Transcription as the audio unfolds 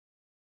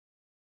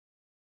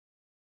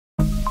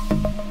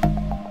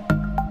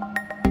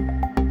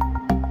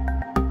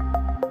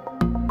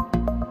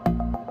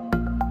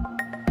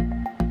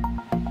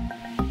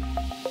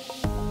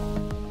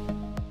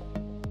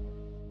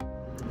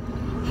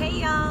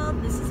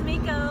world. This is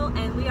Miko,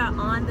 and we are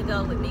on the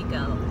go with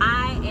Miko.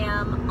 I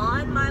am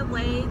on my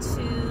way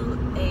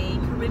to a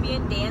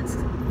Caribbean dance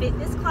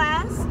fitness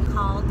class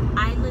called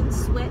Island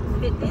Sweat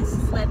Fitness,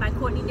 led by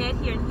Courtney Ned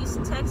here in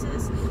Houston,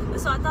 Texas. And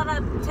so I thought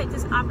I'd take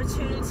this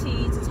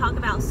opportunity to talk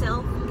about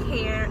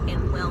self-care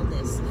and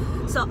wellness.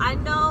 So I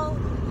know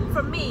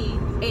for me,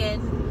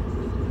 and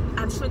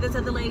I'm sure there's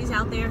other ladies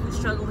out there who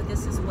struggle with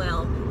this as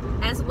well,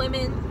 as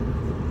women,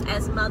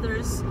 as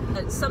mothers,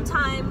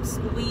 sometimes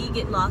we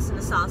get lost in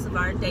the sauce of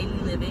our daily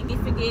living. We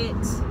forget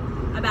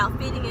about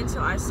feeding into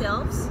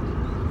ourselves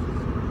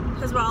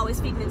because we're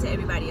always feeding into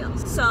everybody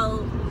else.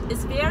 So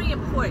it's very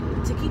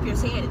important to keep your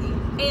sanity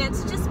and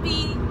to just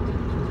be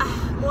a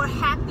more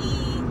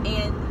happy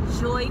and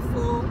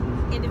joyful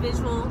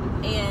individual,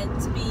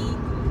 and to be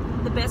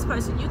the best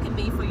person you can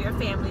be for your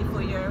family,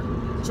 for your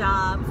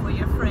job, for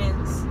your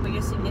friends, for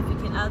your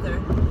significant other,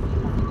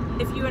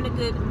 if you're in a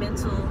good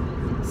mental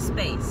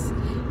space.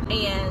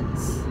 And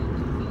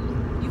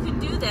you can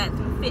do that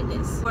through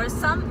fitness. Or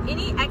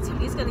any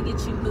activity is going to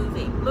get you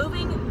moving.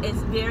 Moving is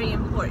very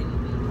important.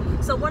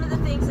 So one of the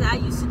things that I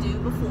used to do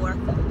before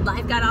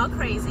life got all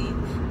crazy,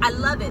 I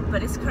love it,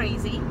 but it's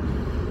crazy,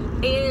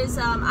 is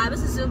I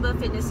was a Zumba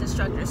fitness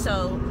instructor.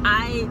 So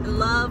I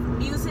love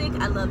music,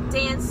 I love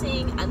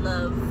dancing, I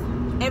love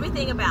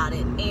everything about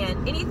it,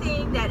 and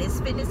anything that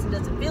is fitness and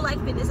doesn't feel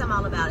like fitness, I'm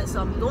all about it.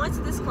 So I'm going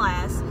to this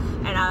class,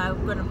 and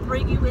I'm going to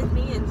bring you with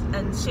me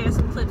and share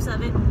some clips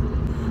of it.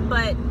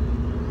 But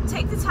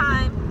take the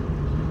time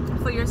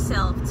for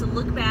yourself to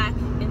look back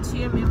into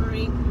your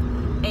memory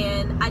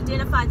and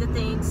identify the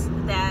things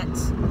that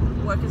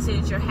were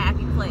considered your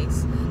happy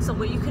place. So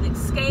where you could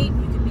escape,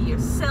 you could be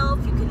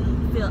yourself, you could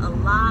feel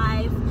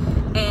alive,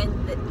 and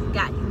that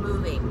got you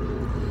moving.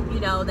 You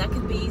know, that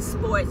could be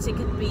sports, it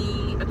could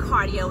be a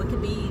cardio, it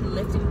could be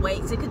lifting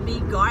weights, it could be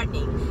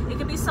gardening, it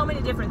could be so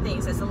many different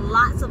things. There's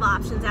lots of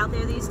options out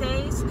there these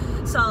days.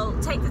 So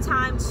take the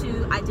time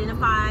to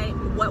identify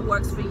what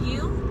works for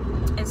you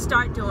and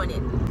start doing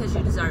it, because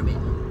you deserve it.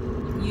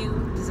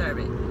 You deserve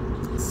it.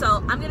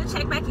 So I'm gonna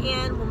check back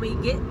in when we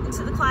get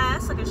into the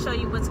class. I can show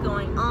you what's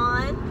going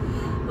on.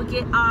 We'll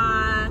get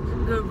our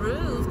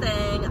guru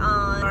thing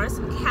on, burn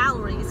some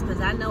calories, because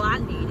I know I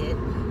need it.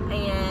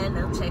 And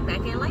I'll check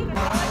back in later. Get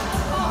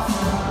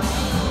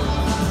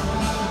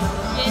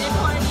it,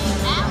 Courtney.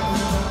 Out.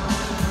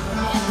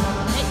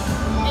 Hey,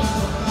 hey,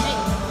 hey.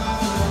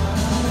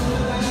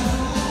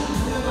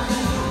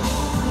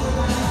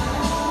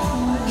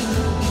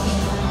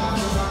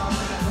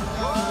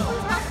 Woo, we're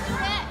about to do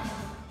that.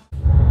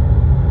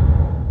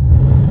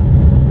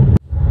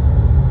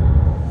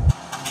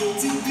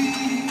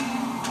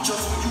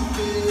 Just for you,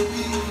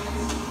 baby.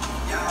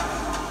 Yeah.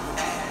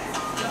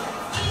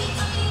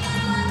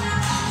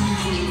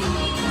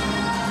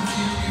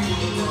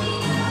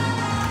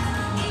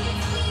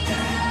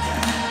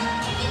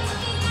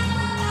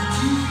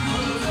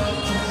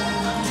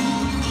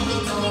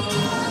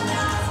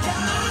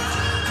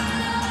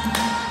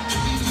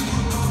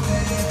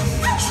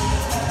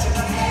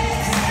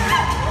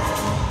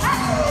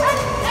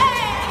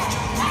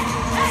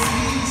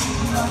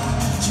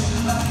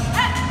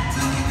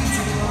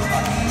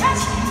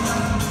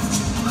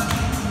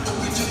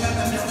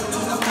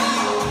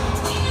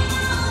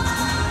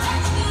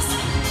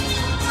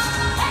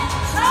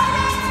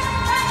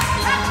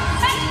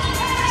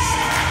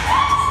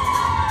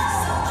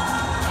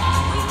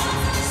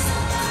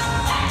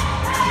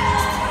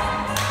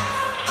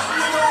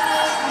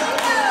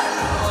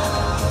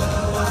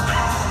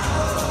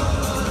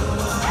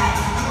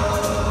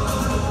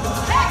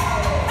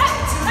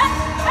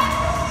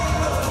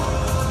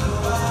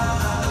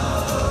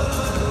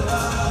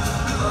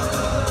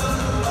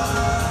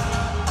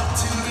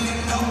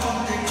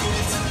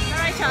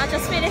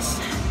 Just finished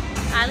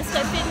Island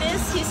Sweat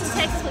Fitness, Houston,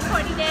 Texas with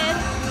Courtney Ned.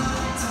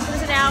 It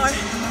was an hour.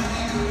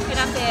 Get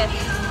out there.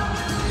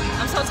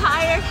 I'm so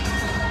tired,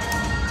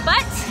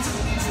 but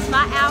this is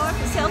my hour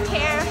for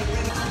self-care,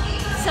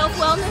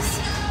 self-wellness.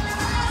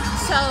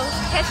 So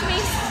catch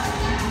me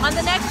on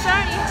the next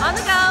journey, on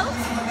the go.